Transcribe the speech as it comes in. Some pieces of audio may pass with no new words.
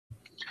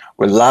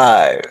We're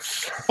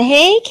live.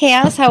 Hey,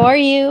 Chaos, how are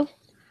you?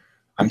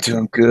 I'm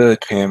doing good,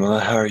 Pamela.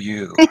 How are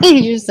you?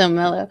 You're so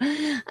mellow.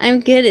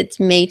 I'm good. It's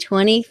May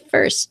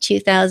 21st,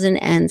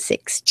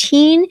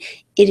 2016.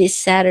 It is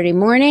Saturday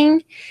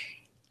morning,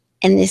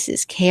 and this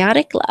is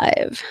Chaotic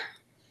Live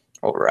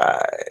All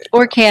right.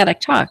 or Chaotic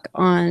Talk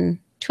on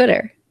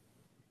Twitter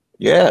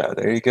Yeah,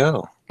 there you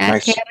go. at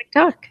Nice, Chaotic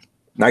Talk.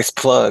 nice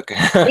plug.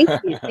 Thank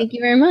you. Thank you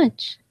very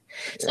much.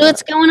 So, Yeah,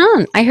 what's going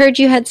on? I heard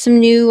you had some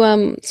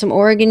new, some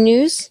Oregon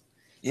news.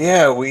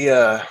 yeah.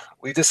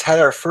 We just had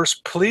our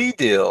first plea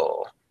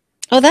deal.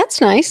 Oh, that's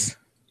nice.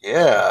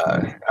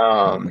 Yeah.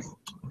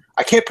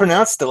 I can't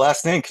pronounce the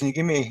last name. Can you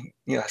give me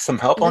some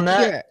help on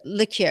that?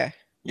 Liqueur.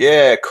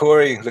 Yeah,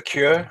 Corey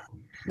Liqueur.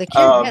 Liqueur,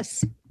 Um,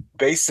 yes.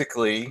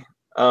 basically,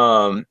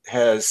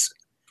 has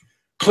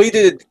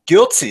pleaded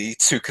guilty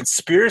to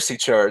conspiracy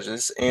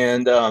charges,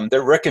 and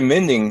they're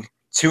recommending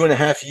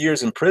 2.5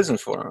 years in prison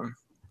for him.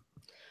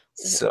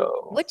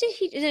 So, What did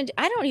he?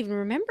 I don't even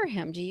remember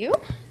him. Do you?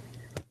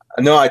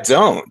 no, I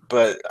don't.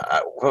 But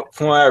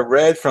from what I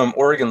read from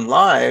Oregon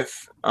Live,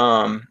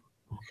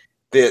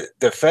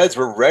 the feds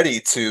were ready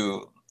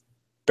to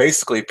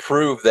basically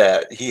prove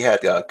that he had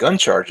gun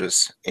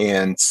charges,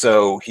 and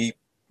so he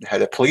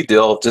had a plea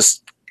deal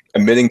just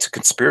admitting to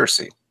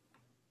conspiracy.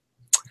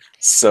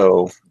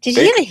 So Did he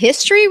they have a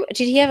history?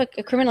 Did he have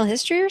a criminal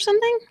history or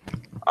something?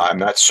 I'm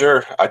not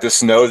sure. I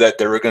just know that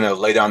they were going to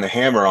lay down the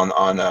hammer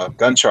on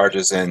gun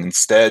charges, and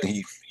instead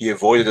he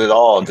avoided it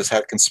all and just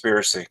had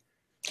conspiracy.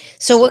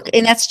 So what?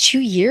 And that's 2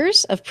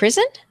 years of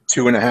prison.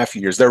 2.5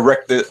 years. They're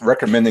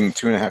recommending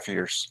 2.5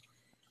 years.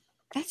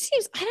 That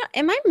seems. I don't.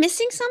 Am I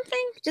missing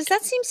something? Does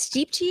that seem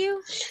steep to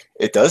you?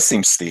 It does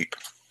seem steep.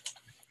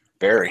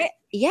 Very.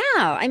 Yeah.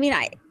 I mean,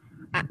 I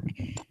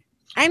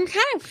I'm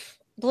kind of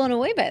blown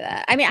away by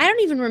that. I mean, I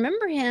don't even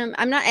remember him.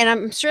 I'm not, and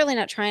I'm certainly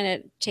not trying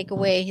to take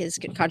away his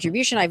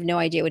contribution. I have no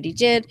idea what he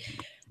did.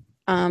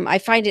 I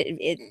find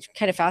it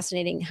kind of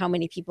fascinating how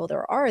many people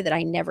there are that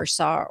I never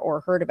saw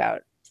or heard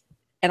about.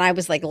 And I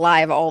was like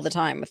live all the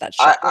time with that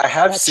show. I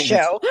have that seen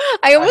show.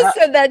 I almost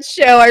said that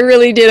show. I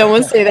really did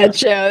almost say that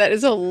show. That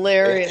is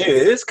hilarious. It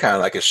is kind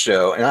of like a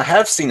show, and I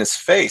have seen his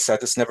face. I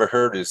just never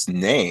heard his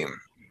name,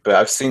 but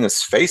I've seen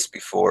his face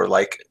before.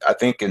 Like I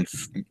think in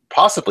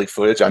possibly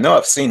footage. I know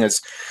I've seen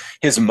his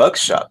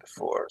mugshot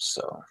before.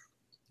 So.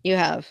 You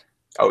have.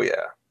 Oh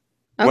yeah.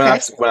 Okay.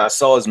 When I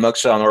saw his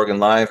mugshot on Oregon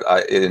Live,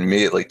 it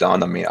immediately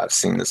dawned on me I've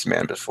seen this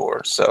man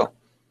before. So.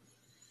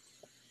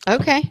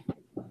 Okay.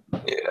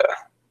 Yeah.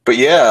 But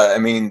yeah, I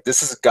mean,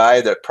 this is a guy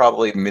that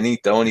probably many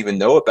don't even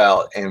know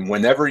about. And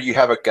whenever you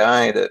have a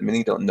guy that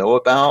many don't know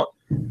about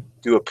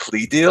do a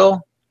plea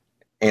deal,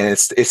 and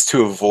it's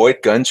to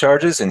avoid gun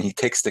charges, and he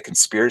takes the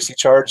conspiracy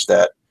charge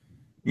that,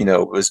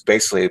 was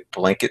basically a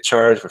blanket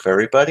charge with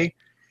everybody,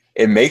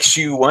 it makes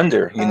you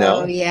wonder,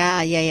 Oh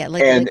yeah.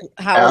 Like And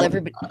how will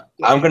everybody?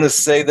 I'm going to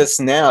say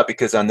this now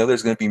because I know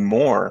there's going to be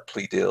more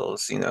plea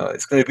deals.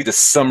 It's going to be the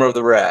summer of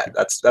the rat.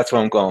 That's what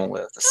I'm going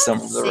with. The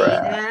summer of the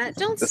rat. That.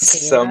 Don't The say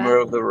summer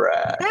that. of the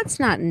rat. That's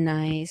not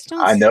nice.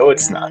 Don't I say know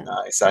it's not that.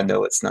 nice. I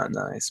know it's not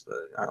nice, but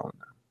I don't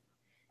know.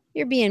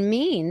 You're being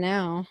mean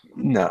now.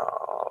 No.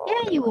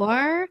 Yeah, you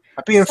are.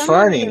 I'm being Summer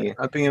of funny.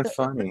 I'm being the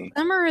funny.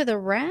 summer of the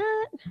rat?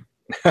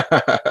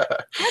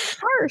 That's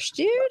harsh,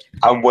 dude.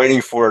 I'm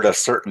waiting for a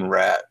certain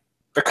rat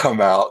to come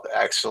out,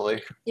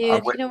 actually.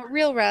 Dude,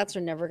 real rats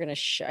are never gonna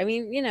show. I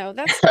mean,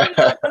 that's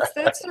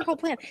their whole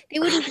plan. They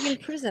wouldn't be in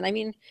prison. I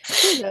mean,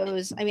 who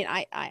knows? I mean,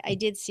 I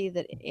did see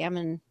that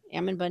Ammon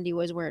Bundy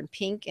was wearing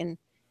pink, and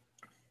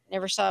I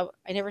never saw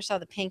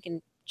the pink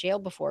in jail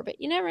before,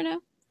 but you never know.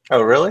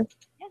 Oh, really?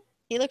 Yeah,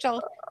 he looked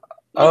all.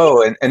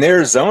 Oh, and in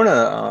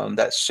Arizona,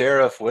 that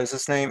sheriff, what is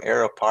his name?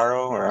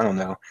 Araparo, or I don't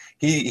know.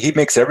 He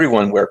makes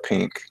everyone wear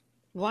pink.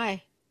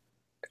 Why?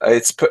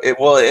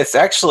 It's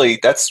actually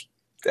that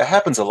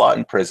happens a lot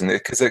in prison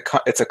because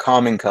it's a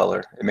calming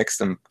color. It makes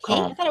them Pink?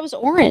 calm. I thought it was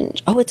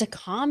orange. Oh, it's a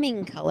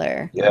calming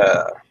color.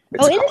 Yeah.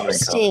 It's Oh, a calming color.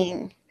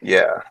 interesting.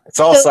 Yeah,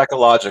 it's all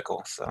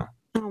psychological. So.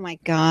 Oh my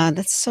God,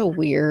 that's so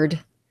weird.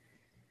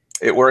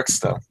 It works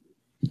though.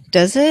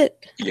 Does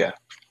it? Yeah.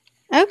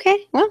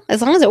 Okay. Well,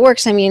 as long as it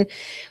works. I mean,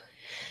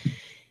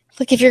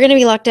 look, if you're going to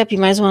be locked up, you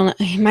might as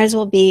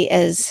well be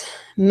as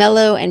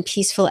mellow and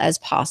peaceful as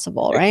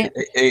possible, right?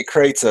 It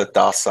creates a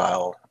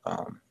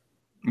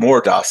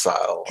more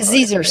docile. Because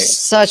these are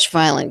such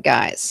violent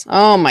guys.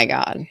 Oh my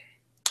God,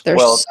 they're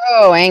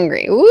so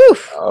angry. Woo.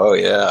 Oh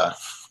yeah.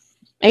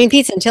 I mean,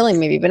 Pete Santilli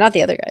maybe, but not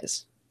the other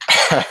guys.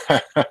 I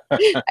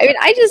mean,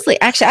 I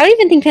don't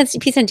even think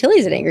Pete Santilli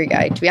is an angry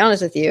guy, to be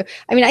honest with you.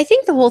 I mean, I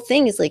think the whole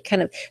thing is like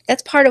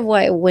that's part of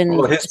why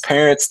his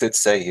parents did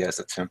say he has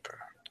a temper.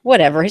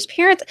 Whatever, his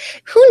parents,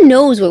 who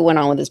knows what went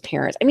on with his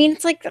parents? I mean,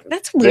 it's like,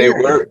 that's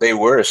weird. They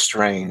were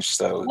estranged,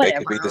 so Whatever.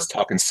 They could be just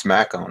talking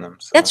smack on him.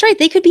 So. That's right.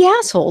 They could be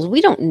assholes.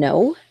 We don't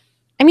know.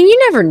 I mean, you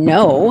never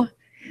know.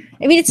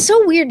 I mean, it's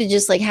so weird to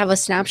just like have a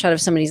snapshot of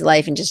somebody's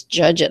life and just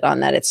judge it on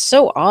that. It's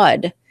so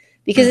odd.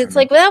 because it's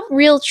like without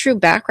real true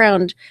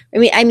background.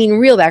 I mean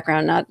real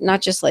background,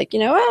 not just like,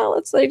 well,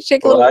 let's like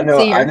take a Well, little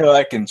I here. know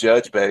I can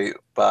judge by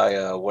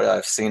what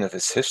I've seen of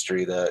his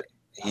history that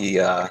he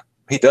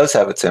does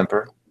have a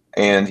temper,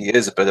 and he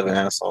is a bit of an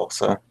asshole.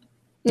 So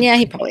Yeah,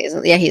 he probably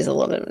isn't. Yeah, he's a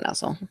little bit of an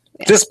asshole.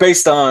 Yeah. just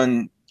based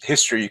on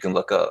history, you can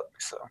look up.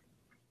 So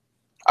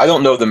I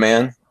don't know the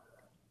man.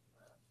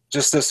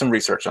 Just did some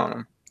research on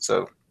him.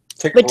 So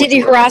take it But for did what he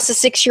you will. harass a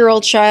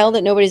 6-year-old child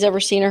that nobody's ever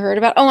seen or heard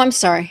about? Oh, I'm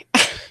sorry.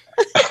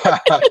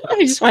 I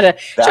just want to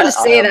try to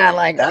say that,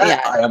 like, that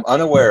yeah, I am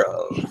unaware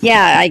of.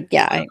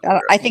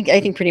 I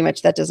think pretty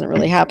much that doesn't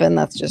really happen.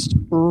 That's just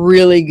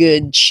really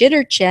good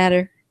chitter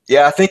chatter.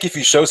 Yeah, I think if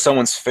you show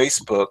someone's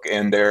Facebook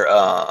and their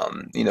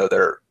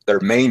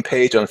main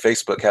page on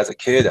Facebook has a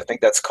kid, I think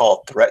that's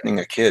called threatening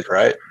a kid,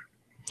 right?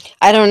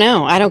 I don't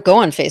know. I don't go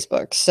on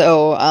Facebook,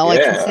 so all I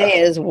can Yeah. say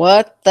is,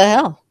 what the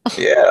hell?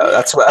 Yeah,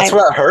 that's I,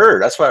 what I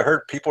heard. That's what I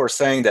heard. People are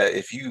saying that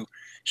if you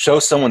show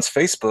someone's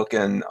Facebook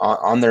and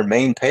on their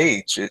main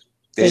page,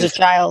 there's a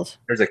child.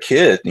 there's a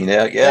kid.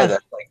 Yeah, Yeah,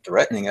 that's like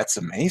threatening. That's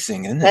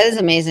amazing, isn't that it? is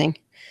amazing,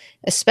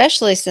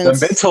 especially since.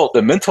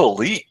 The mental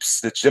leaps,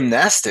 the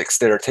gymnastics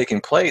that are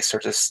taking place are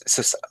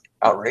just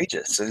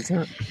outrageous,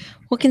 isn't it?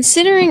 Well,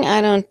 considering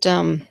I don't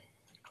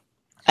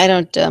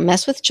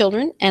mess with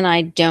children, and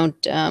I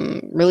don't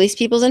release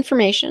people's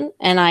information,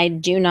 and I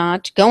do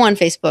not go on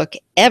Facebook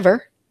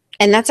ever.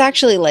 And that's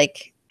actually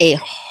like a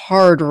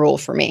hard rule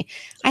for me.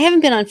 I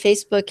haven't been on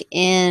Facebook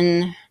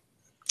I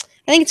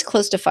think it's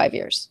close to 5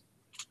 years,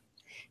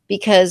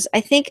 because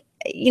I think,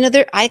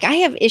 I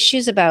have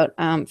issues about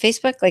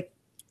Facebook. Like,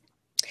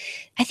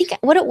 I think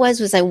what it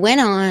was I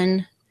went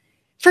on.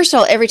 First of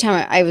all, every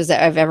time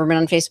I've ever been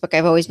on Facebook,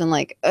 I've always been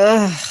like,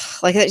 ugh,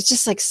 like it's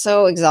just like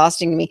so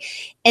exhausting to me.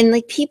 And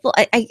like people,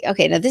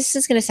 okay, now this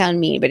is going to sound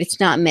mean, but it's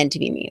not meant to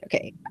be mean.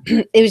 Okay.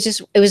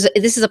 This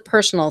is a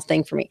personal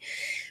thing for me.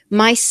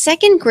 My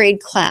second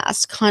grade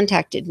class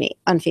contacted me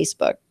on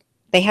Facebook.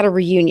 They had a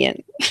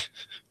reunion.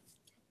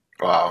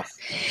 Wow.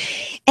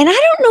 And I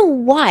don't know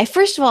why.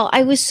 First of all,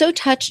 I was so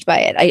touched by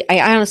it. I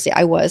honestly,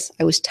 I was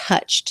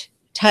touched.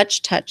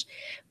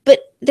 But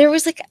there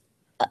was like,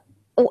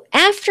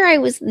 after I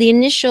was the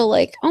initial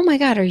like, oh my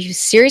God, are you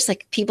serious?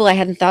 Like people I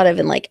hadn't thought of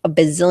in like a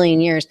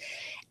bazillion years.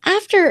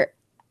 After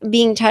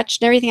being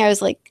touched and everything, I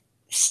was like,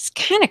 this is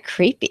kind of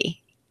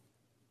creepy.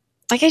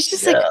 Like I was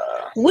just like,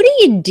 what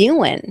are you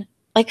doing?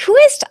 Like who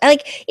is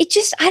like it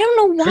just I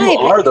don't know why. Who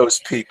are those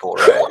people,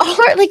 right?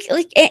 Who are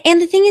like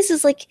and the thing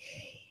is like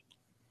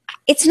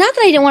it's not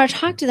that I didn't want to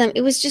talk to them.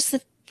 It was just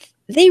that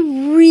they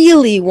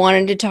really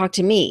wanted to talk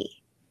to me.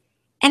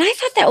 And I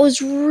thought that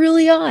was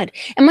really odd.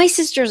 And my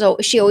sister's,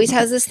 she always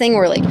has this thing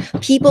where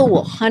like people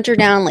will hunt her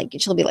down. Like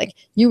she'll be like,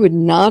 you would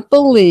not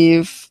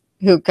believe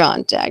who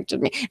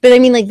contacted me. But I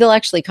mean, like they'll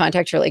actually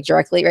contact her like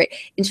directly, right?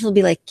 And she'll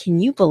be like, can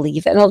you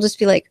believe it? And I'll just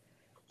be like,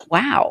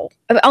 wow.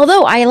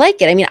 Although I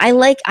like it. I mean, I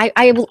like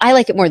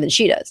it more than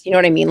she does. You know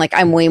what I mean? Like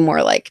I'm way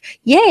more like,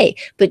 yay.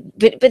 But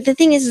the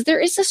thing is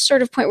there is a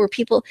sort of point where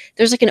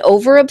there's like an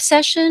over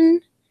obsession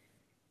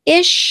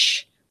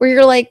ish where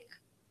you're like,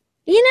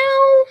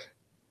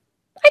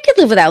 I could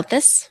live without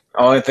this.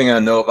 Only thing I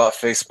know about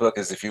Facebook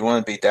is if you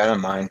want to be data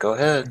mined, go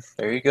ahead.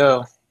 There you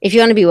go. If you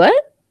want to be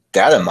what?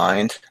 Data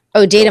mined.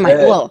 Oh, data mine.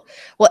 Well,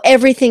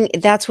 everything.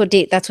 That's what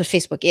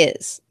Facebook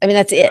is. I mean,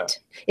 that's it.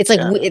 It's like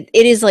it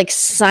is like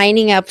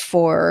signing up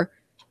for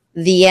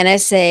the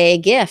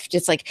NSA gift.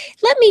 It's like,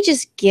 let me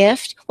just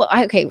gift. Well,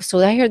 so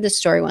I heard this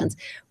story once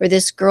where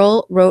this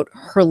girl wrote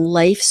her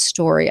life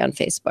story on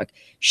Facebook.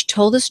 She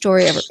told the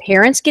story of her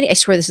parents getting, I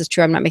swear this is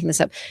true, I'm not making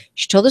this up.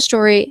 She told the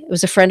story, it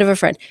was a friend of a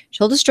friend. She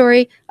told the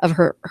story of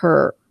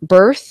her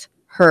birth,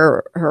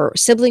 her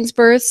siblings'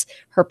 births,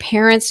 her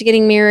parents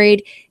getting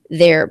married,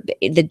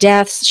 the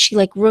deaths. She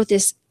like wrote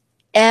this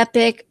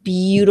epic,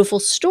 beautiful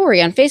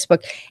story on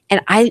Facebook. And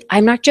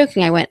I'm not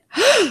joking. I went,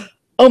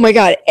 oh my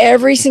God,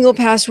 every single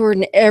password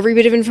and every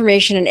bit of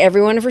information and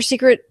every one of her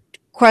secret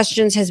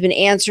questions has been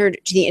answered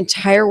to the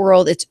entire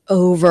world. It's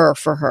over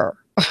for her.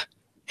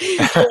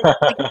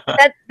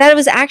 that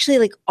was actually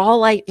like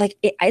all I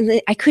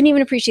couldn't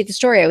even appreciate the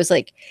story. I was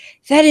like,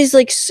 that is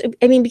like,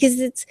 I mean, because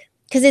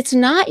it's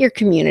not your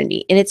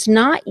community and it's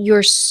not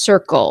your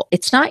circle.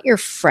 It's not your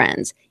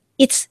friends.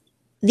 It's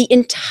the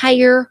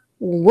entire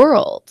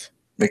world.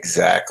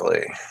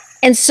 Exactly.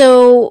 And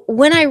so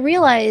when I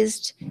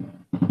realized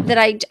that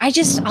I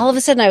just all of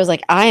a sudden I was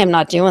like, I am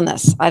not doing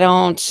this.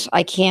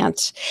 I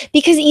can't,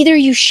 because either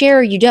you share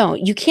or you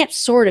don't. You can't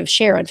sort of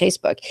share on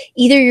Facebook.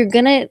 Either you're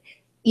gonna,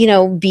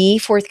 be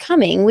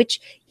forthcoming, which,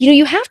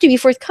 you have to be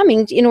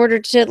forthcoming in order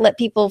to let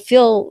people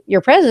feel your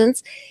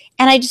presence.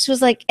 And I just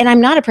was like, and I'm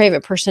not a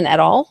private person at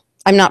all.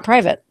 I'm not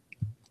private.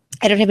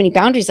 I don't have any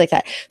boundaries like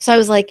that. So I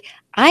was like,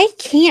 I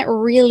can't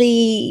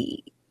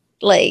really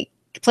like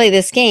play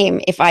this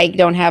game if I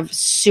don't have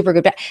super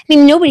good. I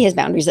mean, nobody has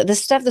boundaries. I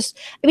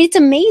mean, it's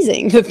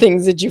amazing the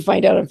things that you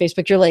find out on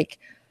Facebook. You're like,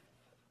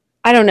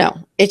 I don't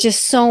know. It's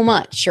just so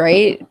much,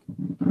 right?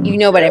 You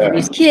know about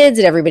everybody's kids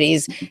and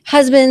everybody's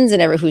husbands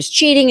and who's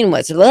cheating and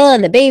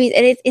and the babies.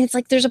 And it's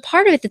like there's a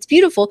part of it that's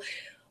beautiful,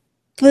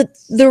 but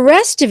the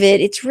rest of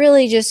it, it's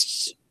really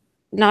just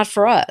not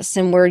for us.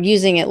 And we're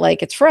using it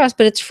like it's for us,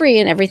 but it's free,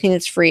 and everything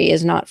that's free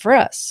is not for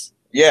us.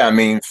 Yeah, I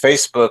mean,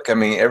 Facebook, I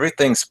mean,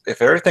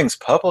 if everything's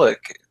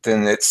public,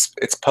 then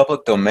it's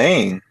public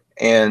domain.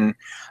 And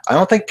I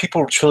don't think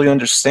people truly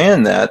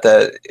understand that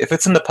if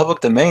it's in the public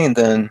domain,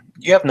 then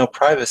you have no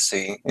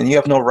privacy and you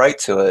have no right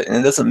to it, and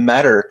it doesn't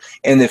matter.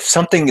 And if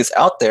something is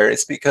out there,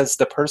 it's because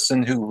the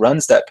person who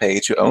runs that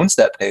page, who owns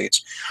that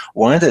page,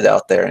 wanted it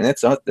out there, and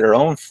it's not their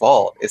own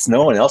fault. It's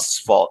no one else's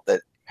fault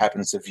that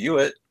happens to view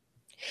it.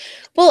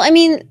 Well, I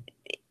mean,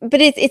 but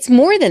it's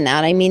more than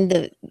that. I mean,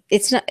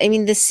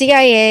 the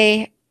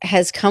CIA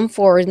has come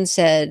forward and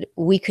said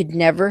we could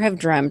never have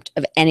dreamt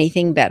of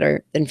anything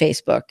better than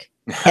Facebook.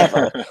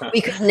 Ever. We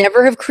could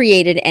never have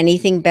created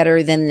anything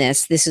better than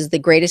this. This is the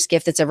greatest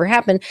gift that's ever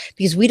happened,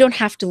 because we don't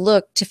have to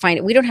look to find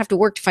it. We don't have to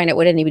work to find out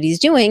what anybody's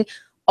doing.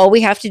 All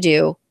we have to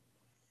do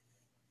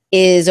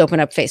is open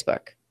up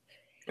Facebook.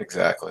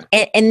 Exactly.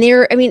 And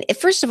there, I mean,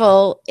 first of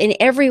all, in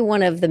every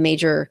one of the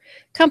major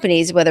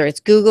companies, whether it's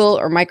Google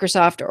or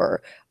Microsoft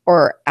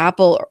or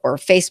Apple or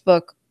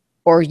Facebook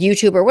or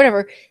YouTube or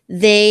whatever,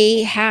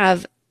 they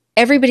have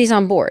everybody's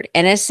on board.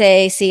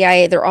 NSA,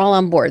 CIA, they're all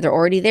on board. They're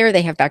already there.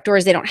 They have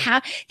backdoors. They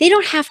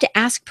don't have to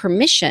ask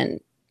permission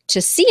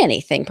to see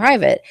anything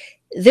private.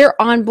 They're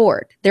on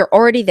board. They're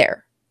already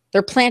there.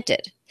 They're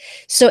planted.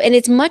 So, and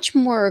it's much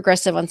more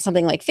aggressive on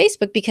something like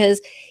Facebook,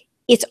 because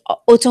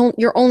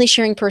you're only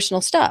sharing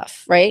personal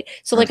stuff, right?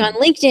 So like on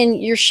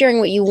LinkedIn, you're sharing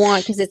what you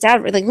want because it's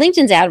like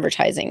LinkedIn's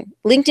advertising.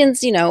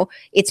 LinkedIn's,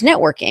 it's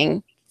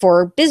networking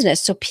for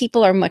business. So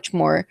people are much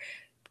more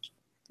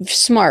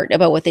smart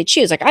about what they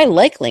choose. Like, I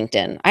like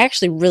LinkedIn. I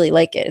actually really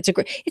like it.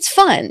 It's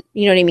fun.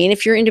 You know what I mean?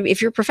 If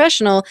you're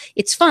professional,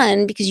 it's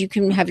fun because you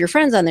can have your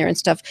friends on there and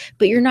stuff,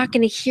 but you're not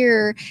going to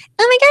hear,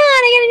 oh my God,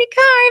 I got a new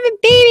car, I have a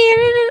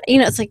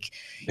baby. It's like,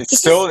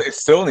 it's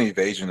still an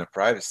invasion of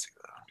privacy.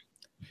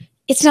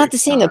 It's not the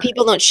same though.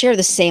 People don't share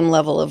the same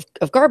level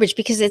of garbage,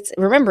 because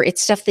remember,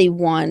 it's stuff they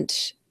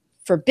want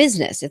for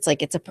business. It's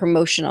like, it's a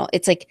promotional,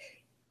 it's like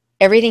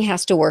everything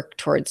has to work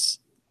towards,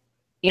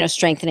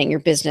 strengthening your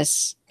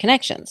business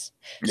connections.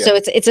 Yeah. So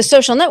it's a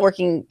social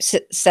networking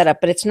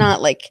setup, but it's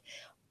not like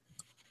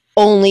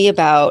only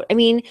about,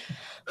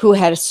 who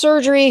had a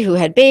surgery, who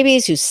had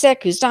babies, who's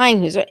sick, who's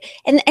dying,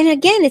 and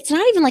again, it's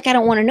not even like I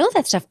don't want to know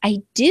that stuff.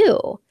 I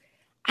do.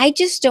 I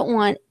just don't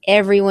want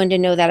everyone to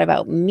know that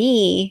about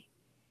me.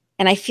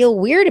 And I feel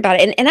weird about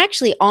it. And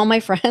actually all my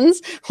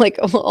friends, like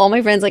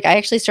I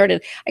actually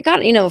started, I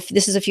got,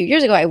 this is a few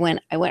years ago, I went,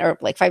 or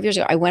like 5 years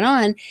ago, I went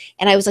on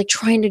and I was like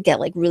trying to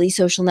get like really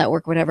social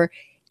network, whatever.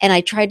 And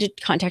I tried to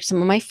contact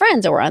some of my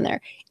friends that were on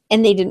there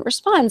and they didn't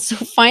respond. So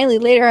finally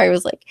later I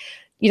was like,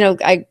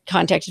 I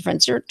contacted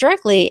friends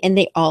directly,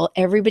 and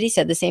everybody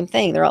said the same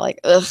thing. They're all like,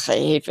 ugh, I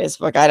hate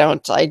Facebook.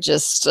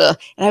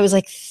 And I was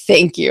like,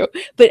 thank you.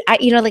 But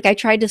I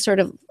tried to sort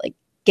of like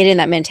get in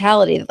that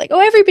mentality that like, oh,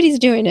 everybody's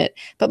doing it,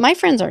 but my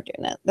friends aren't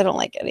doing it. They don't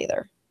like it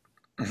either.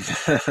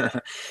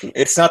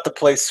 It's not the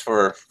place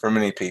for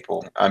many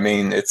people.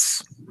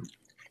 It's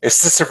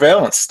the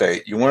surveillance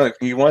state. You want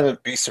to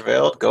be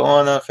surveilled? Go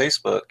on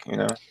Facebook.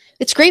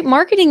 It's great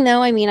marketing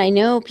though. I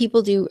know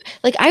people do.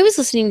 Like, I was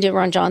listening to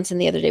Ron Johnson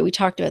the other day. We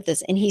talked about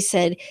this, and he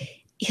said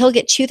he'll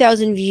get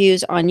 2,000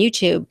 views on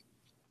YouTube,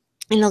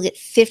 and he'll get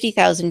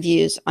 50,000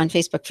 views on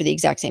Facebook for the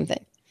exact same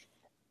thing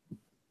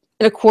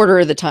in a quarter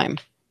of the time.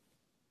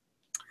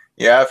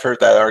 Yeah, I've heard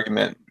that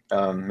argument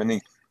from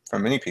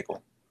many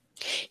people.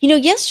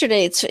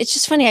 Yesterday, it's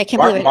just funny. I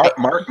can't believe it.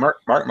 Mark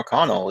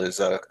McConnell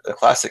is a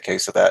classic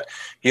case of that.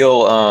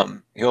 He'll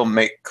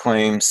make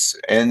claims,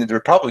 and they're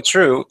probably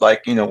true.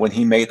 Like, when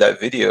he made that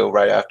video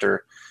right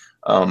after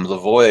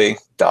Lavoie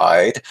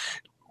died,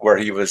 where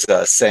he was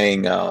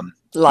saying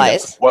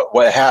lies,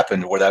 what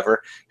happened,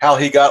 whatever. How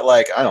he got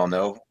like, I don't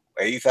know,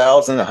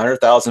 80,000,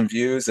 100,000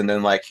 views, and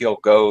then like he'll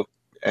go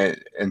and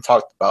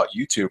talk about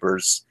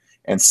YouTubers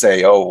and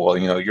say, oh, well,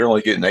 you're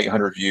only getting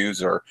 800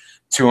 views or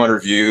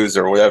 200 views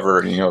or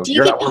whatever,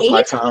 you're not worth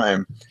my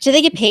time. Do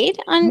they get paid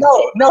on?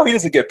 No, he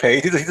doesn't get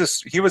paid.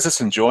 He was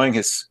just enjoying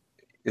his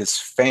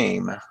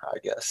fame, I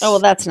guess. Oh, well,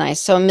 that's nice.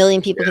 So 1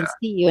 million people can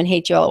see you and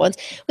hate you all at once.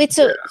 Wait,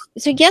 so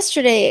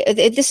yesterday,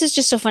 this is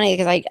just so funny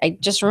because I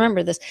just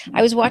remember this.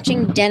 I was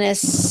watching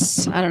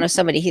Dennis, I don't know,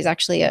 somebody, he's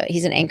actually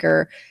he's an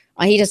anchor.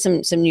 He does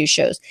some news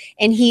shows,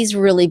 and he's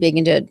really big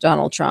into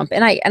Donald Trump.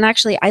 And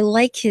actually I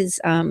like his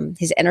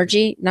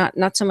energy.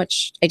 Not so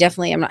much. I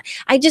definitely am not.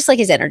 I just like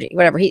his energy.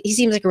 Whatever. He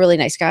seems like a really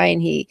nice guy,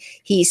 and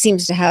he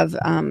seems to have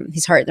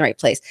his heart in the right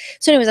place.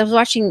 So, anyways, I was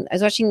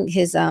watching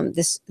his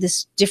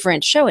this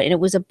different show, and it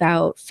was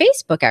about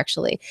Facebook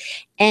actually.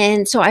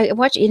 And so I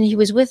watched, and he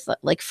was with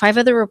like 5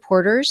 other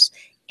reporters.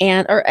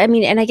 And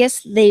I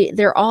guess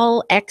they're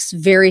all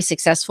very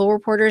successful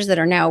reporters that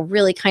are now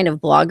really kind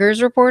of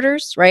bloggers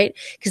reporters, right?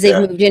 Because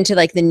they've moved into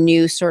like the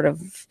new sort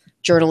of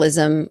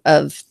journalism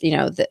of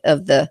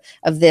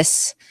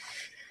this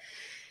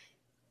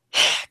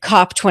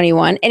Cop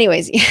 21.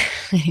 Anyways,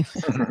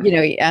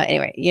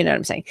 anyway, you know what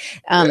I'm saying.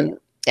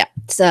 Yeah.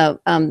 So,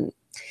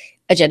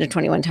 Agenda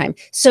 21 time.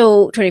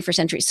 So 21st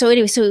century. So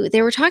anyway, so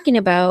they were talking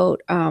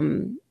about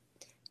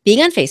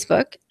being on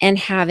Facebook and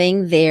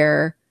having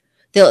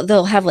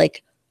they'll have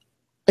like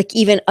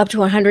even up to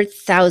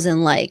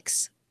 100,000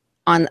 likes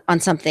on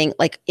something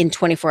like in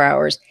 24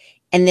 hours,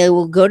 and they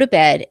will go to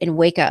bed and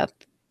wake up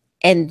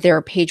and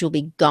their page will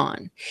be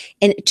gone.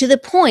 And to the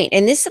point,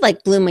 and this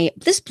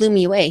blew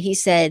me away. He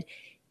said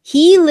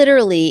he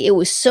literally, it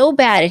was so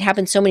bad, it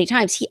happened so many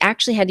times, he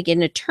actually had to get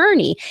an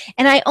attorney.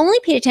 And I only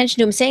paid attention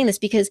to him saying this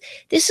because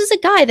this is a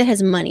guy that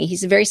has money.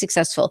 He's very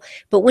successful.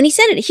 But when he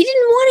said it, he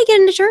didn't want to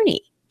get an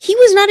attorney. He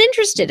was not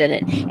interested in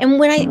it. And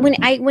when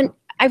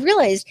I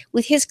realized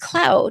with his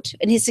clout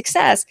and his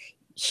success,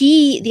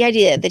 the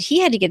idea that he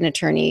had to get an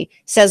attorney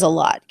says a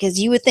lot, because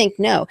you would think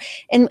no.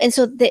 And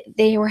so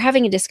they were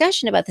having a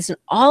discussion about this, and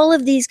all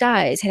of these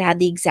guys had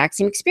the exact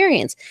same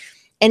experience.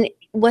 And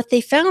what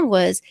they found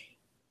was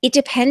it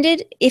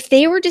depended if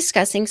they were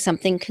discussing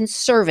something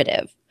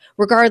conservative,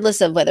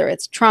 regardless of whether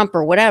it's Trump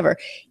or whatever.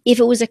 If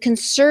it was a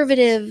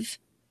conservative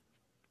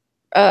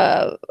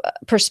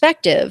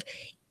perspective,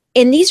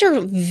 and these are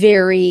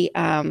very,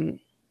 I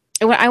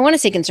want to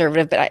say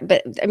conservative,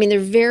 but I mean,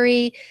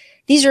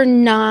 these are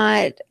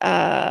not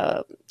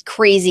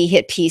crazy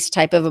hit piece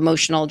type of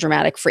emotional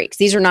dramatic freaks.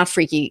 These are not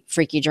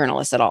freaky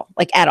journalists at all,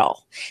 like at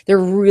all. They're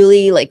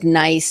really like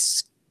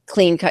nice,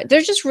 clean cut.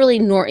 They're just really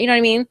you know what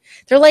I mean?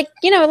 They're like,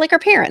 like our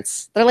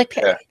parents. They're like,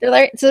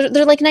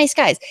 they're like nice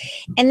guys.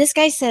 And this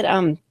guy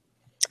said,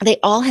 they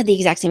all had the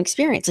exact same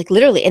experience, like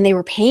literally, and they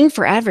were paying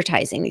for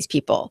advertising. These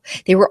people,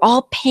 they were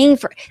all paying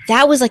for,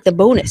 that was like the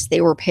bonus.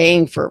 They were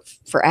paying for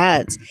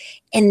ads,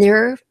 and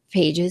their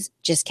pages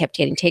just kept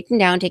getting taken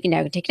down.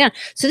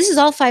 So this is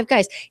all 5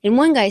 guys. And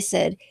one guy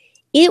said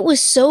it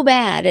was so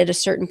bad at a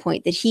certain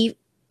point that he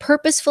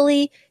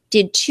purposefully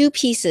did 2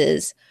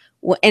 pieces.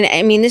 And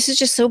I mean, this is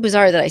just so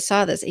bizarre that I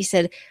saw this. He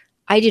said,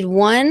 I did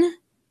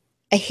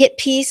a hit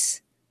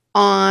piece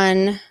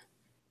on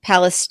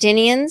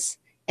Palestinians,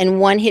 and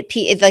one hit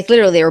piece, like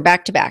literally they were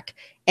back to back,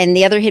 and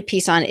the other hit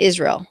piece on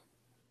Israel,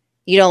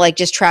 like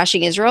just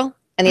trashing Israel,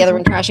 and the other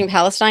one trashing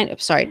Palestine.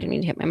 Oops, sorry, I didn't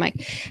mean to hit my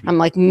mic. I'm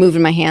like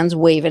moving my hands,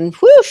 waving,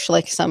 whoosh,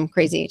 like some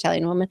crazy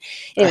Italian woman.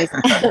 Anyways,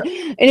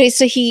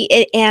 so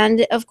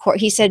and of course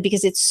he said,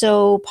 because it's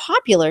so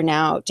popular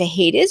now to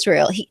hate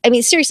Israel. I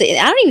mean, seriously,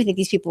 I don't even think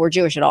these people were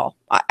Jewish at all.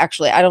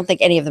 Actually, I don't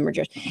think any of them were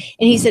Jewish.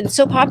 And he said, it's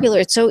so popular,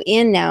 it's so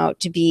in now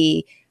to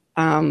be,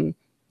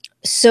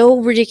 so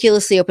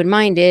ridiculously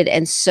open-minded,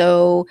 and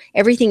so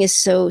everything is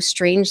so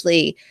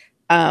strangely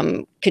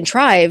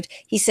contrived.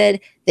 He said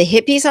the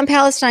hit piece on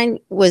Palestine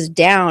was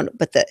down,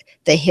 but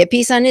the hit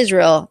piece on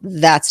Israel,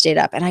 that stayed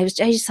up. And I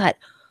just thought,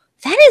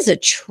 that is a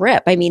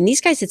trip. I mean,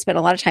 these guys had spent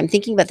a lot of time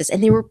thinking about this,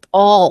 and they were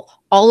all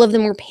of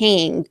them were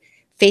paying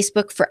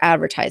Facebook for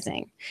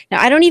advertising. Now,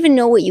 I don't even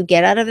know what you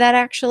get out of that,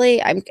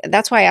 actually.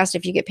 That's why I asked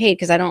if you get paid,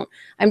 because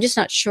I'm just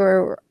not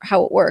sure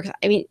how it works.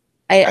 I mean,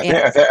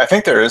 I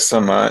think there is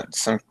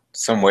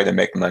some way to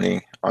make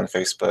money on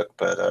Facebook,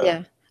 but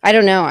yeah, I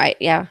don't know. I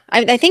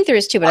think there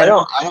is too, but I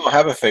don't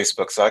have a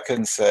Facebook, so I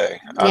couldn't say.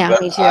 Yeah,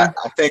 me too. I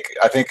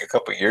think a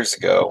couple of years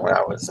ago when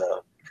I was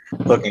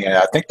looking at it,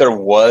 I think there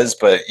was,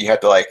 but you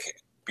had to like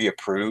be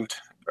approved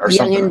or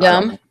something. Young and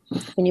dumb.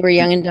 When you were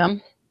young and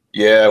dumb.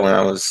 Yeah, when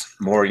I was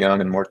more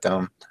young and more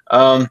dumb.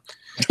 But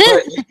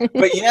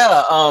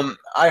yeah,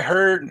 I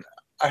heard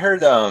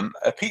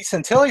a Pete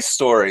Santilli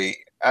story.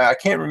 I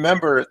can't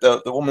remember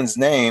the woman's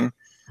name,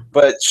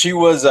 but she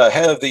was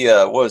head of the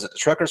what was it, the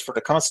Truckers for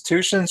the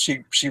Constitution.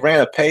 She ran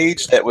a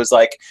page that was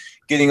like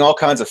getting all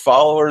kinds of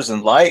followers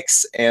and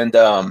likes, and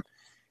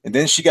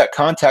then she got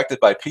contacted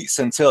by Pete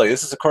Santilli.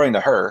 This is according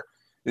to her.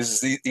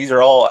 These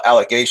are all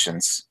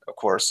allegations, of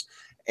course.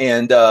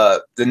 And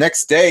the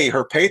next day,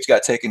 her page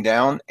got taken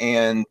down,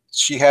 and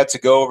she had to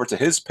go over to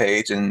his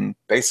page, and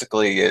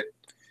basically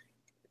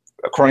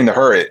according to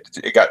her,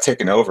 it got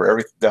taken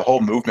over. The whole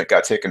movement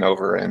got taken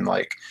over, and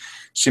like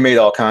she made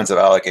all kinds of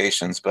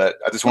allegations. But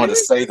I just wanted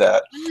to say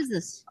that. When was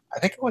this? I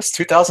think it was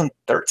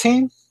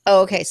 2013.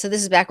 Oh, okay. So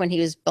this is back when he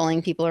was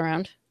bullying people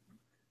around.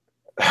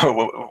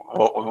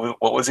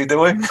 What was he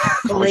doing?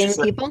 Bullying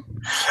people?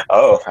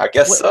 Oh, I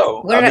guess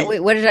so. What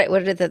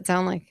did that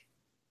sound like?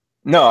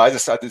 No, I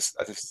just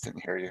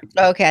didn't hear you.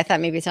 Oh, okay, I thought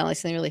maybe it sounded like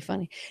something really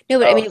funny. No,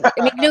 but I mean,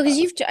 no, because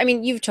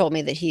you've told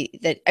me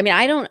that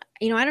I don't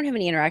have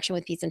any interaction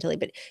with Pete Santilli,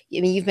 but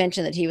I mean, you've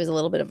mentioned that he was a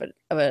little bit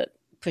of a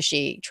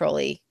pushy,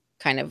 trolly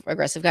kind of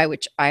aggressive guy,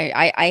 which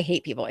I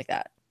hate people like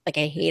that. Like,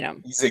 I hate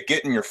him. He's a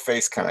get in your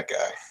face kind of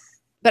guy.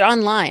 But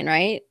online,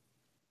 right?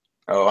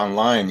 Oh,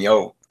 online,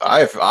 yo,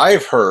 I've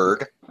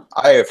heard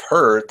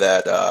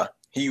that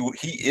he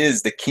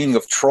is the king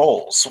of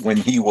trolls when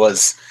he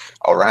was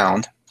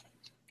around.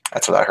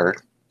 That's what I heard.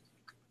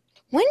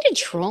 When did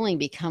trolling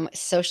become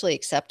socially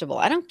acceptable?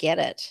 I don't get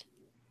it.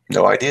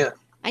 No idea.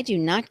 I do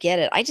not get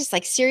it. I just,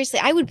 like, seriously,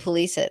 I would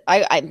police it.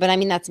 But I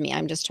mean, that's me.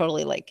 I'm just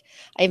totally like,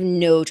 I have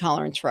no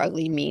tolerance for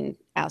ugly, mean,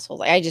 assholes.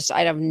 Like,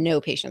 I have no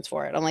patience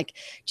for it. I'm like,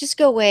 just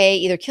go away,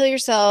 either kill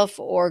yourself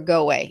or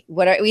go away.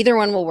 Whatever, either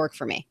one will work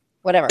for me.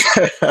 Whatever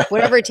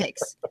it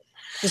takes.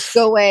 Just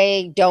go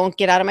away. Don't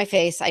get out of my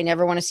face. I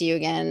never want to see you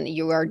again.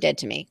 You are dead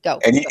to me. Go.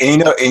 You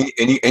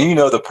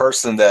know the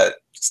person that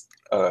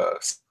uh,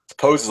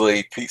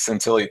 supposedly Pete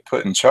Santilli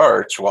put in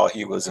charge while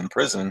he was in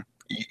prison.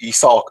 You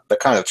saw the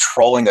kind of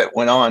trolling that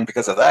went on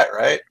because of that,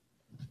 right?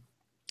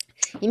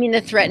 You mean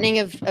the threatening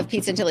of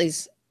Pete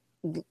Santilli's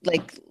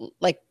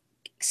like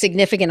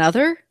significant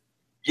other?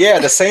 Yeah,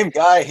 the same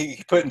guy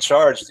he put in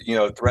charge, you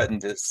know,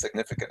 threatened his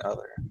significant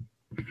other.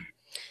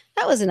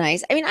 That was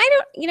nice. I mean, I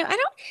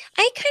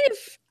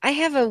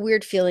have a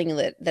weird feeling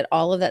that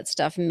all of that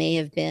stuff may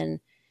have been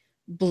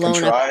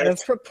blown up out of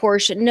Contrived.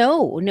 proportion.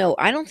 No,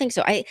 I don't think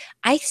so.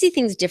 I see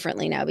things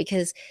differently now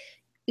because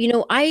I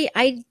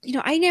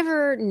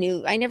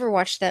never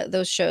watched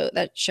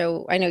that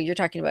show. I know you're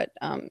talking about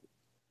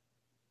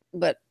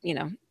but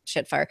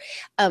shed fire.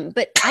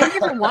 But I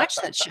never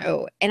watched that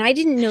show and I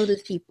didn't know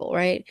those people,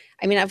 right?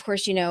 I mean, of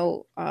course,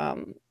 that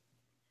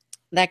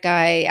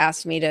guy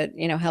asked me to,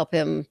 help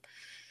him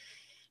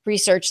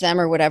research them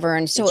or whatever,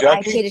 and so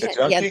I paid The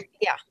attention. Yeah, junkie.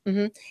 yeah.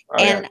 Oh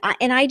yeah.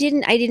 And I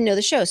didn't know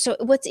the show. So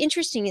what's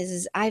interesting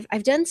is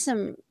I've done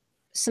some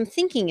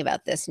thinking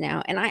about this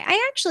now, and I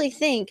actually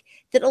think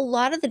that a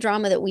lot of the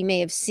drama that we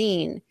may have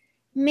seen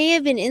may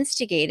have been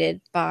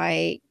instigated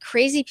by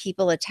crazy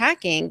people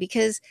attacking,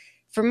 because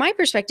from my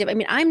perspective, I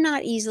mean, I'm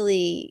not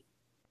easily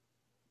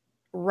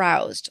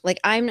roused. Like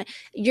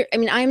you're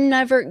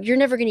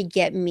never going to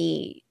get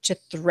me to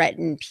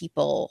threaten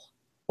people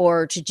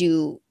or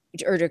to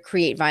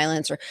create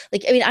violence, or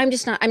like, I mean, I'm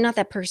not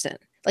that person.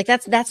 Like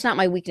that's not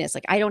my weakness.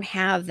 Like I don't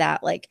have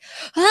that, like,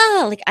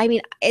 like, I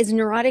mean, as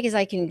neurotic as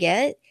I can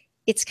get,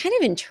 it's kind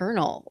of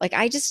internal. Like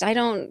I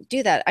don't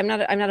do that. I'm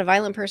not a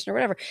violent person or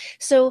whatever.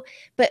 So,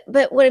 but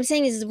what I'm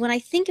saying is when I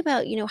think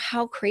about,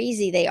 how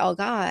crazy they all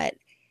got,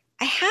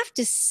 I have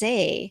to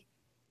say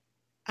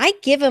I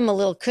give them a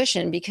little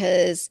cushion,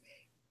 because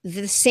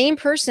the same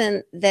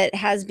person that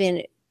has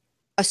been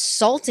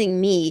assaulting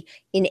me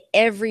in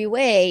every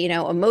way,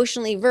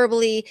 emotionally,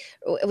 verbally,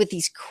 with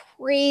these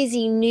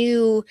crazy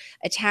new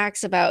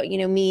attacks about,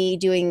 me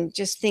doing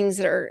just things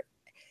that are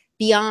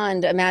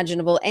beyond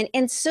imaginable.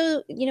 And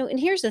so, and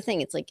here's the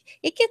thing, it's like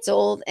it gets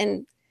old,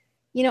 and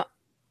you know,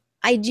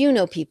 I do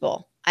know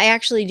people. I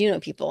actually do know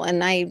people,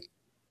 and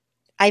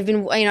I've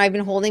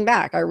been holding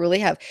back. I really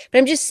have. But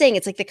I'm just saying,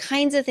 it's like the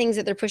kinds of things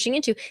that they're pushing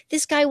into.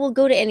 This guy will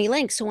go to any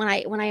length. So when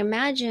I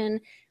imagine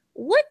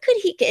what could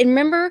he, and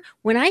remember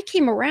when I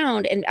came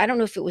around, and I don't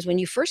know if it was when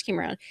you first came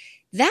around,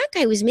 that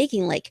guy was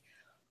making like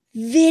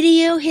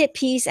video hit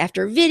piece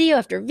after video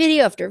after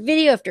video after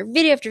video after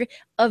video after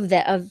of the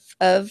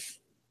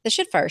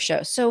Shitfire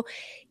show. So,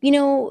 you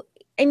know,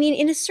 I mean,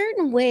 in a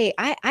certain way,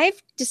 I've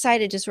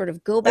decided to sort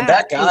of go And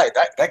back and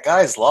that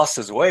guy's lost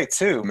his way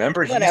too.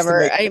 Remember, he used to whatever.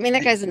 make. I mean,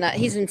 that guy's not,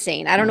 he's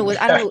insane. I don't know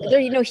what, I don't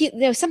know.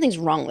 There, something's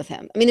wrong with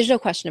him. I mean, there's no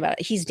question about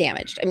it. He's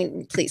damaged. I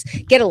mean, please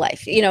get a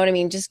life. You know what I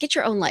mean? Just get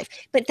your own life.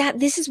 But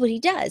this is what he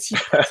does.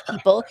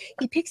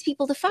 He picks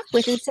people to fuck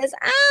with and says,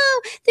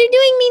 oh, they're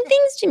doing mean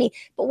things to me.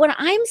 But what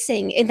I'm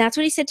saying, and that's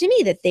what he said to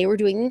me, that they were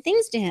doing mean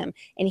things to him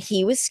and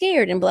he was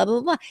scared and blah,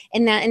 blah, blah.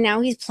 And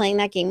now he's playing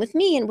that game with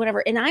me and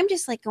whatever. And I'm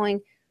just like going,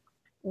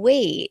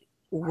 wait,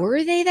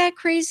 were they that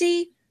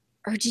crazy?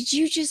 Or did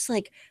you just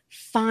like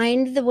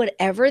find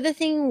whatever the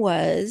thing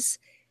was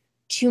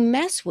to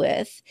mess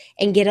with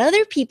and get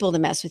other people to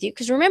mess with you?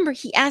 Because remember,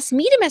 he asked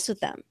me to mess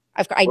with them.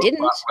 I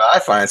didn't. What I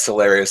find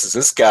hilarious is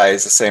this guy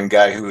is the same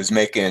guy who was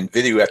making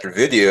video after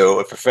video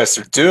of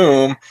Professor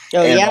Doom,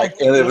 Oh and yeah,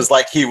 and it was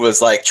like he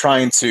was like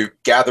trying to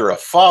gather a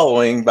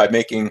following by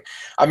making.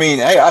 I mean,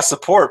 hey, I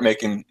support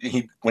making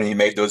when he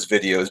made those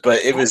videos, but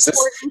it was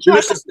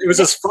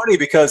just funny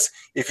because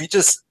if you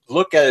just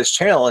look at his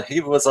channel,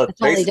 he was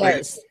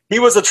he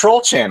was a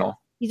troll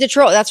channel. He's a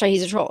troll. That's right.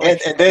 He's a troll. And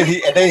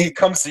then he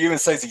comes to you and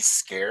says he's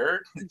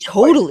scared.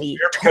 Totally,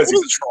 like, because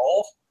he's a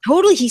troll.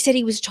 Totally. He said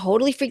he was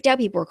totally freaked out.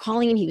 People were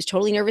calling him. He was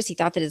totally nervous. He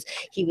thought that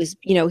he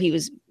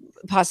was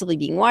possibly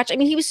being watched. I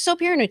mean, he was so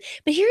paranoid.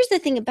 But here's the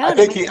thing about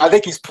I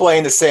think he's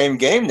playing the same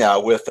game now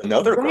with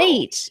another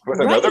girl.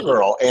 Another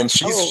girl, and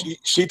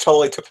she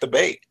totally took the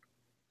bait.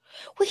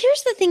 Well,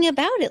 here's the thing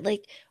about it.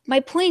 Like, my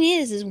point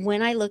is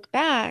when I look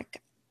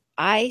back,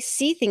 I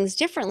see things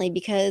differently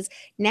because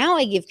now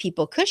I give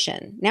people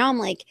cushion. Now I'm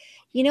like,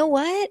 you know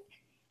what?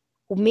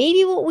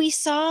 Maybe what we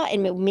saw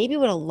and maybe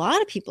what a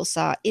lot of people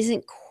saw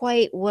isn't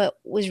quite what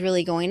was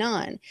really going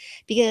on.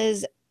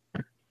 Because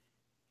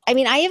I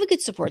mean, I have a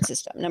good support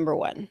system, number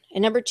one.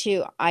 And number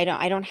two, I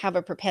don't have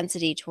a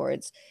propensity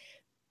towards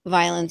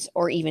violence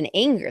or even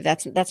anger.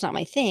 That's not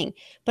my thing.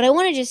 But I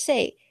want to just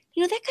say,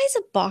 that guy's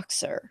a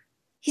boxer.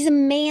 He's a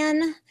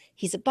man,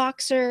 he's a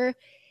boxer.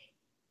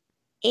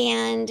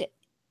 And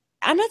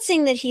I'm not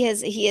saying that he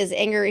has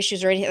anger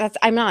issues or anything.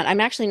 I'm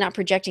actually not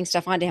projecting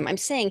stuff onto him. I'm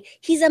saying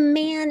he's a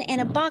man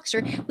and a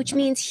boxer, which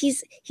means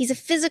he's a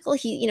physical.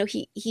 He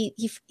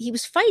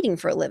was fighting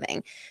for a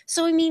living.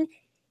 So I mean,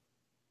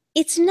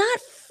 it's not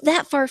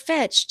that far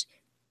fetched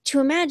to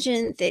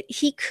imagine that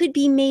he could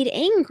be made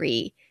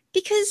angry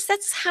because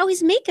that's how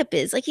his makeup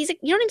is. Like, he's, you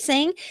know what I'm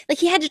saying? Like,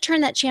 he had to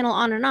turn that channel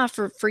on and off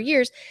for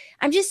years.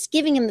 I'm just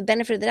giving him the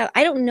benefit of the doubt.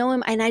 I don't know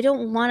him, and I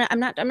don't want to, I'm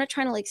not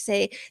trying to like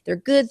say they're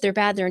good, they're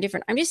bad, they're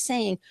indifferent. I'm just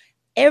saying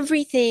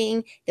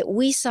everything that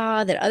we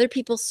saw, that other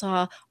people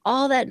saw,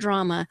 all that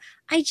drama,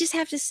 I just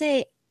have to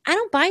say, I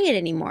don't buy it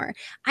anymore.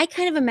 I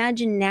kind of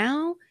imagine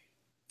now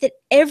that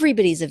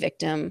everybody's a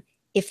victim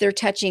if they're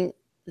touching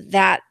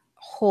that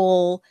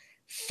whole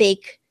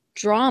fake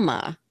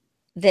drama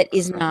that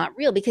is not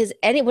real, because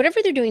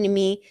whatever they're doing to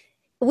me,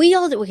 we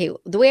all do. Okay,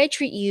 the way I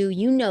treat you,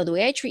 the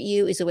way I treat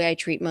you is the way I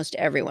treat most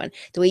everyone.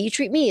 The way you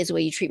treat me is the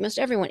way you treat most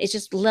everyone. It's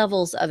just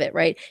levels of it,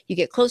 right? You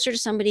get closer to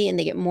somebody and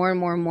they get more and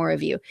more and more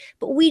of you.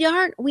 But we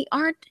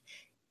aren't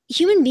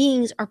human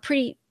beings are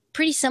pretty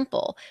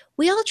simple.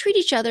 We all treat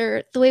each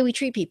other the way we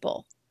treat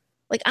people.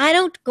 Like, I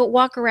don't go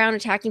walk around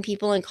attacking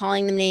people and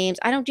calling them names.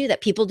 I don't do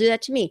that. People do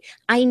that to me.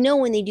 I know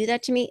when they do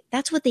that to me,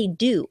 that's what they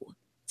do.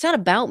 It's not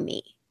about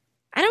me.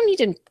 I don't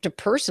need to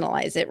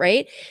personalize it,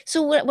 right?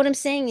 So what I'm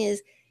saying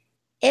is,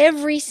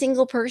 every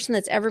single person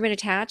that's ever been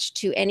attached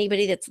to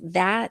anybody that's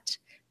that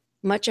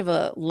much of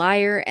a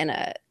liar and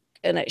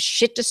a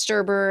shit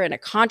disturber and a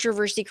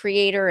controversy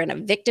creator and a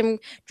victim,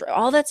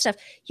 all that stuff,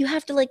 you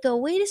have to like go,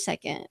 wait a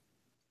second.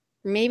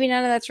 Maybe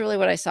none of that's really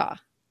what I saw.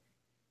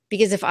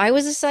 Because if I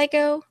was a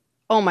psycho,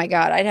 oh my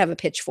God, I'd have a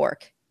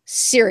pitchfork.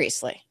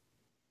 Seriously.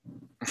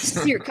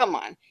 Come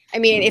on. I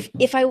mean,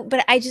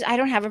 but I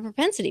don't have a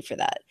propensity for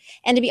that.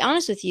 And to be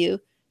honest with you,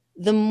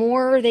 the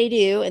more they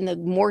do and the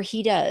more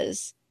he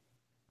does,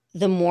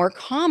 the more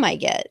calm I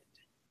get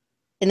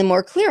and the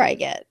more clear I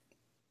get.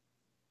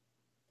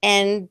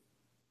 And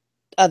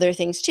other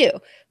things too.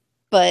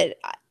 But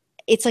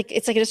it's like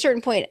at a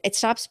certain point, it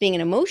stops being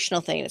an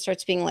emotional thing. It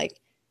starts being like,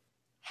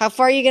 how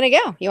far are you going to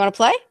go? You want to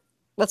play?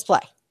 Let's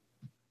play.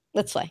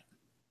 Let's play.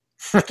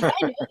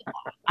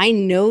 I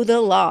know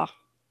the law.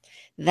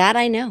 That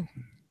I know.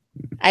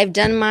 I've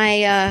done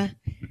my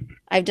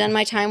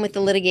time with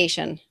the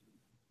litigation.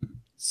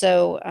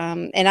 So,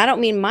 and I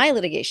don't mean my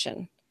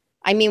litigation.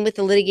 I mean with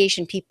the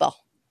litigation people.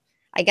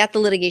 I got the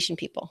litigation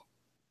people.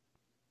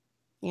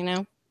 You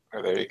know?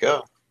 Oh, there you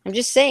go. I'm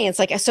just saying, it's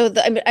like,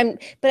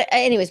 but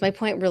anyways, my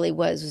point really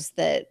was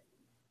that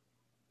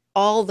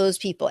all those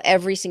people,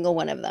 every single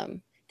one of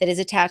them that is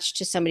attached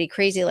to somebody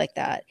crazy like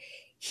that,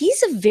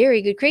 he's a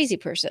very good crazy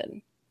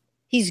person.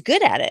 He's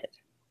good at it.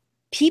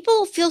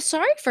 People feel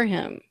sorry for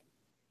him.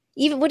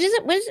 Even what is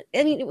it?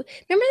 I mean,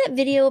 remember that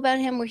video about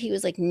him where he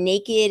was like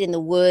naked in the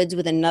woods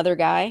with another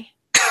guy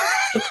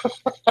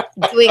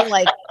doing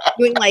like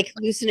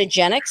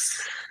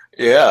hallucinogenics?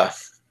 Yeah.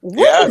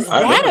 What was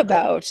that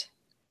about?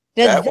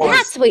 Now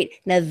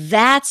Now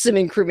that's some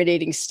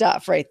incriminating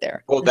stuff right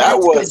there. Well, that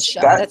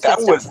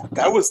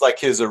was like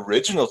his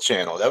original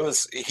channel.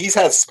 He's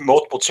had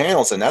multiple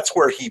channels, and that's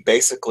where he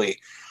basically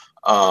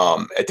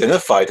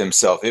identified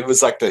himself. It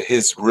was like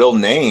his real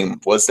name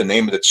was the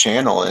name of the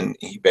channel, and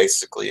he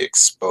basically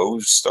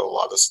exposed a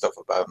lot of stuff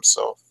about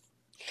himself.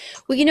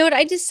 Well, you know what?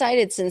 I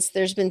decided, since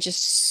there's been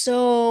just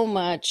so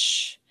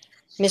much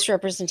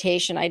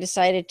misrepresentation, I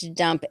decided to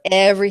dump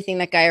everything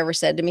that guy ever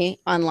said to me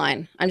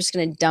online. I'm just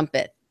going to dump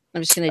it.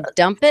 I'm just going to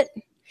dump it.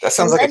 That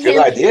sounds like a good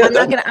idea.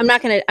 I'm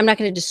not going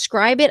to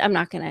describe it. I'm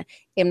not going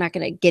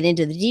to get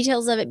into the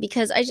details of it,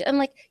 because I'm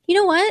like, you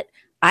know what?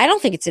 I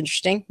don't think it's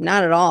interesting.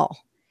 Not at all.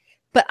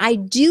 But I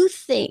do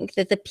think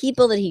that the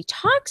people that he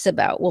talks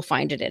about will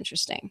find it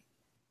interesting.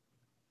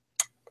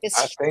 I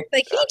think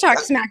like he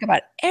talks smack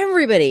about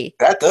everybody.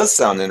 That does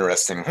sound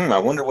interesting. I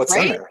wonder what's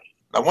in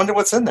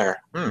there.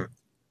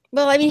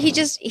 Well, I mean,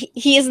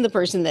 he isn't the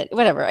person that,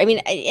 whatever. I mean,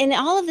 and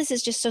all of this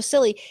is just so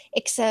silly,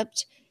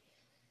 except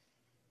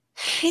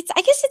I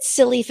guess it's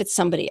silly if it's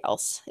somebody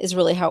else, is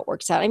really how it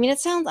works out. I mean,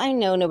 I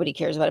know nobody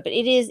cares about it, but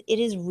it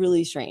is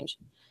really strange.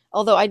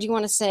 Although I do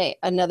want to say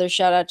another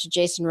shout out to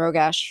Jason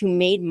Rogash, who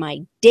made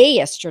my day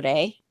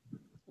yesterday.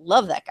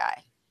 Love that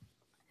guy.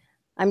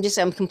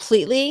 I'm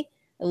completely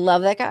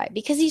love that guy,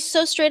 because he's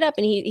so straight up,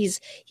 and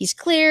he's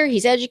clear,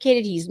 he's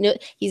educated,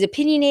 he's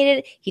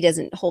opinionated, he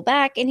doesn't hold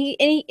back, and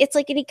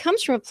he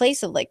comes from a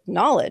place of like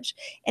knowledge.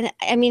 And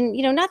I mean,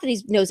 not that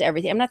he knows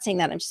everything. I'm not saying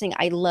that. I'm just saying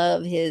I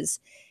love his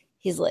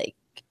like,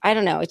 I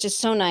don't know. It's just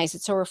so nice.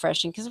 It's so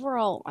refreshing, because we're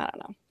all, I don't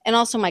know. And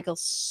also Michael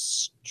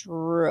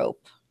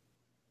Strope.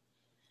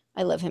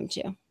 I love him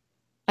too.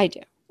 I do.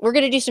 We're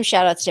going to do some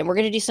shout outs to him. We're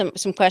going to do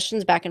some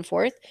questions back and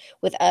forth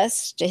with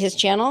us to his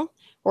channel.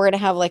 We're going to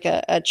have like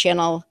a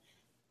channel,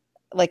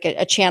 like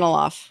a channel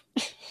off.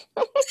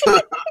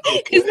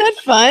 Isn't that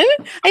fun?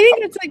 I think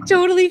it's like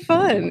totally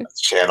fun.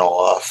 Channel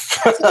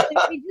off.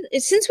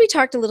 Since we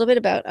talked a little bit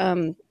about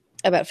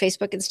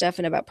Facebook and stuff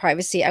and about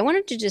privacy, I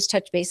wanted to just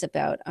touch base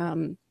about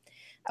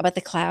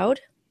the cloud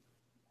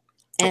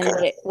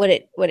and what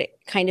it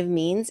kind of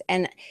means.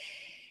 And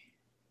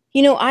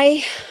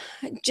I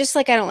just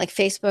like, I don't like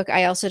Facebook,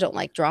 I also don't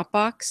like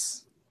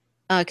Dropbox,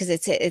 because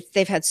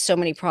they've had so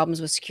many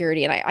problems with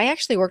security. And I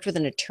actually worked with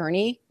an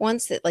attorney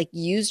once that like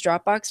used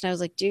Dropbox, and I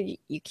was like, dude,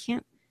 you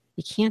can't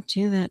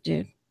do that,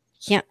 dude.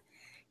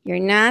 You're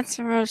not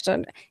supposed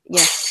to.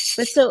 Yeah.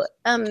 But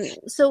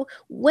so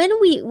when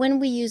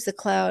we use the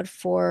cloud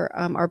for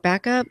our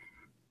backup,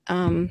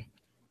 um,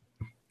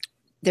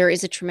 there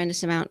is a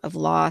tremendous amount of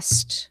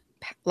lost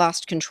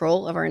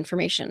control of our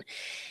information.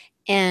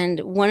 And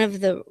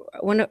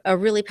a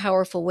really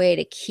powerful way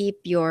to keep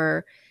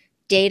your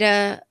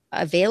data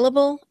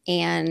available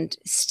and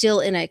still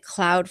in a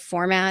cloud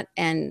format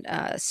and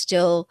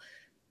still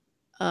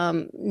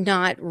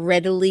not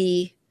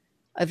readily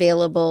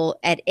available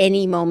at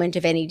any moment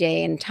of any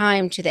day and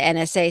time to the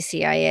NSA,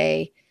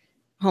 CIA,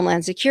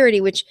 Homeland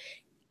Security, which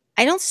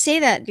I don't say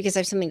that because I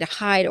have something to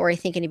hide or I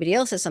think anybody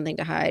else has something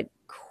to hide.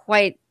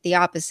 Quite the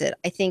opposite.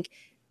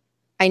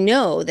 I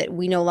know that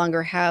we no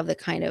longer have the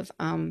kind of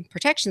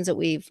protections that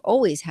we've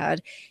always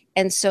had.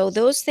 And so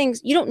those things,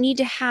 you don't need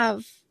to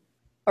have,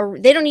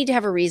 they don't need to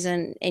have a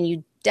reason, and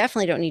you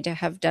definitely don't need to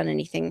have done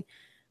anything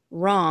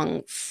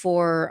wrong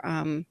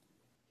for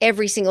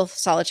every single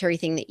solitary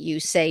thing that you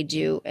say,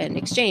 do, and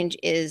exchange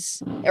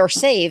is, or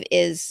save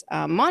is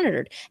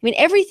monitored. I mean,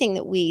 everything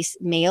that we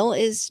mail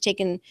is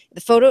taken,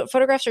 the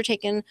photographs are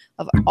taken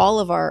of all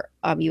of our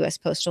U.S.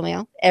 postal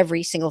mail,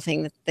 every single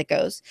thing that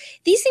goes.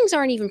 These things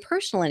aren't even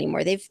personal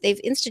anymore. They've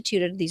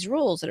instituted these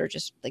rules that are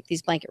just like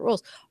these blanket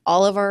rules.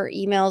 All of our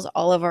emails,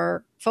 all of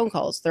our phone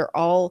calls, they're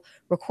all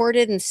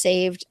recorded and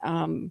saved.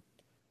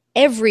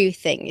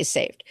 Everything is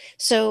saved.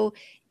 So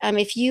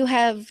if you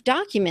have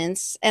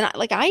documents, and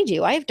like I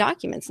do, I have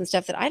documents and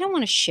stuff that I don't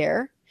want to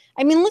share.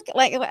 I mean, look,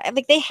 like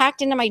they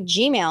hacked into my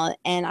Gmail,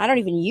 and I don't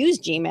even use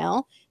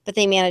Gmail, but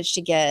they managed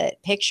to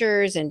get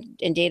pictures and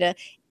data.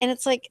 And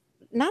it's like,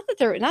 not that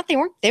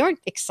they weren't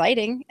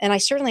exciting, and I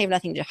certainly have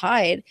nothing to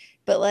hide,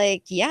 but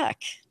like, yuck,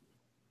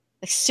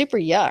 like super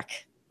yuck,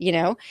 you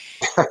know.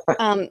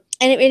 And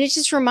it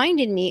just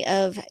reminded me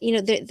of,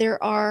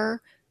 there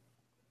are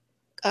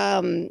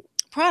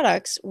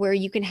products where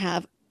you can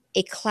have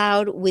a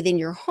cloud within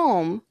your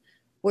home,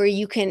 where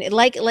you can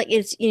like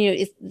it's,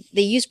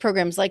 they use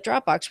programs like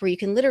Dropbox where you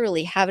can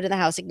literally have it in the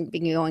house. It can be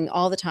going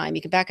all the time.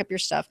 You can back up your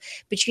stuff,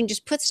 but you can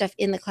just put stuff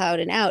in the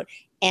cloud and out.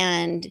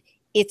 And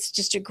it's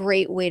just a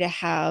great way to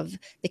have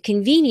the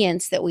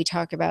convenience that we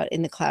talk about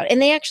in the cloud.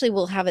 And they actually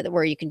will have it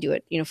where you can do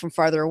it, from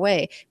farther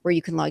away, where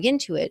you can log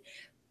into it.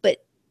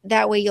 But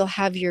that way you'll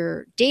have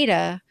your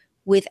data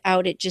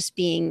without it just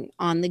being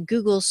on the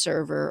Google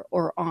server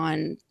or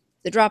on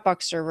the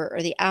Dropbox server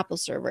or the Apple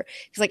server.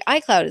 Because like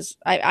iCloud is,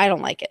 I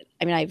don't like it.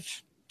 I mean,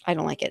 I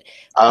don't like it.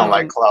 I don't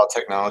like cloud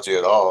technology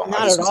at all.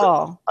 Not at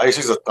all. I just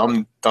use a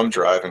thumb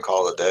drive and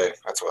call it a day.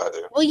 That's what I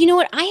do. Well, you know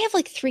what? I have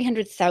like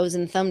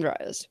 300,000 thumb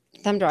drives.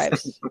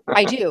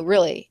 I do,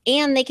 really.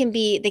 And they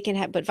can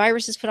have, but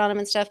viruses put on them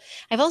and stuff.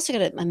 I've also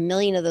got a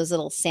million of those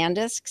little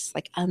SanDisks,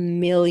 like a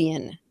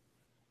million.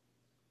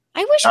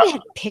 I wish we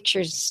had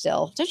pictures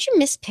still. Don't you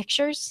miss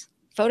pictures?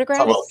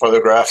 Photographs? Talk about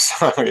photographs.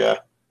 Yeah.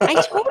 I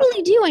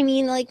totally do. I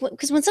mean, like,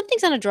 because when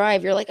something's on a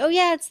drive, you're like, oh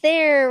yeah, it's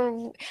there.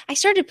 I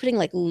started putting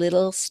like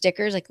little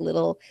stickers, like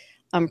little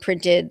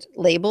printed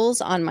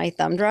labels on my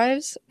thumb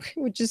drives,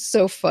 which is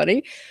so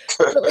funny.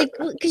 But like,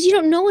 because you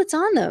don't know what's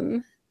on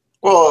them.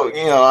 Well,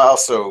 I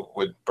also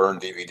would burn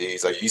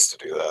DVDs. I used to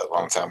do that a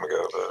long time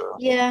ago.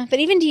 But, yeah, but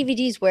even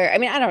DVDs, where, I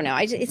mean, I don't know.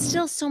 It's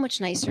still so much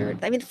nicer.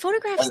 I mean, the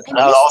photographs. And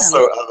I'd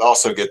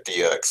also get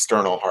the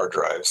external hard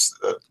drives.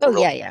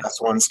 Yeah.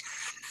 Best ones.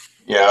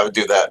 Yeah, I would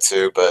do that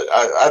too. But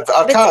I'm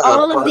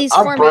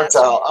burnt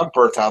out. I'm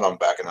burnt out on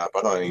backing up.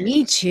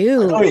 Me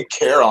too. I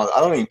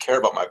don't even care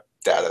about my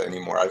data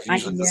anymore. I've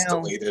usually just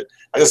deleted.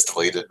 I just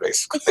deleted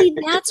basically. But see,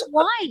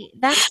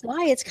 that's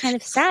why it's kind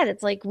of sad.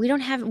 It's like we're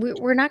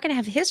not going to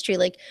have history.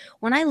 Like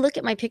when I look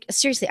at my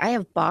seriously, I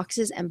have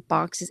boxes and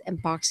boxes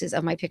and boxes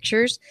of my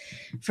pictures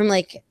from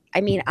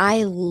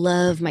I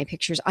love my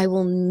pictures. I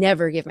will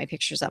never give my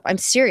pictures up. I'm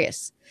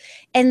serious.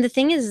 And the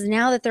thing is,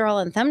 now that they're all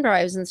on thumb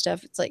drives and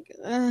stuff, it's like,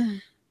 I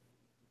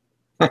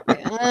go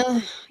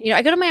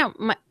to my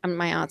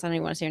aunts. I don't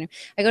even want to say her name.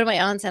 I go to my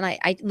aunts, and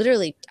I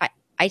literally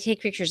I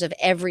take pictures of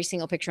every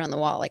single picture on the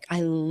wall. Like,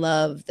 I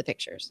love the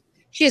pictures.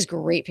 She has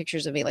great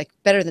pictures of me, like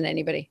better than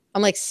anybody.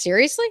 I'm like,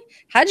 seriously?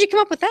 How'd you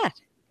come up with that?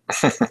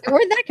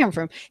 Where'd that come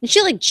from? And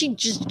she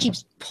just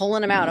keeps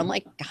pulling them out. I'm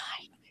like, God,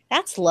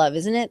 that's love,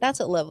 isn't it?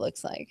 That's what love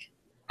looks like.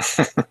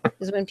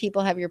 Is when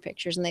people have your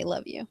pictures and they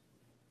love you.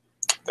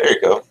 There you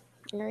go.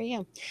 There you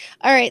go.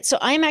 All right. So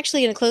I'm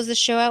actually going to close this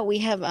show out. We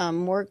have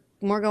more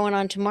going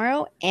on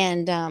tomorrow.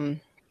 And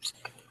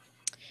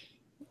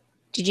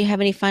did you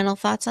have any final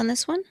thoughts on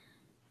this one?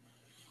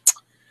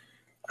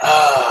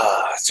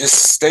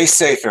 Just stay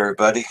safe,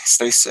 everybody.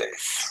 Stay safe.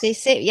 Stay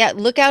safe. Yeah.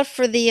 Look out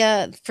for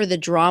the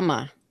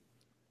drama.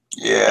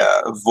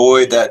 Yeah.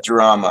 Avoid that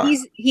drama.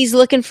 He's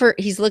looking for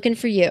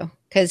you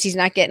because he's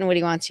not getting what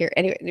he wants here.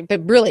 Anyway,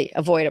 but really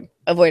avoid him.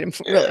 Avoid him.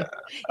 Really.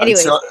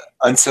 Anyway.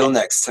 Until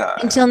next time.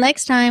 Until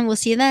next time. We'll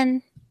see you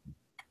then.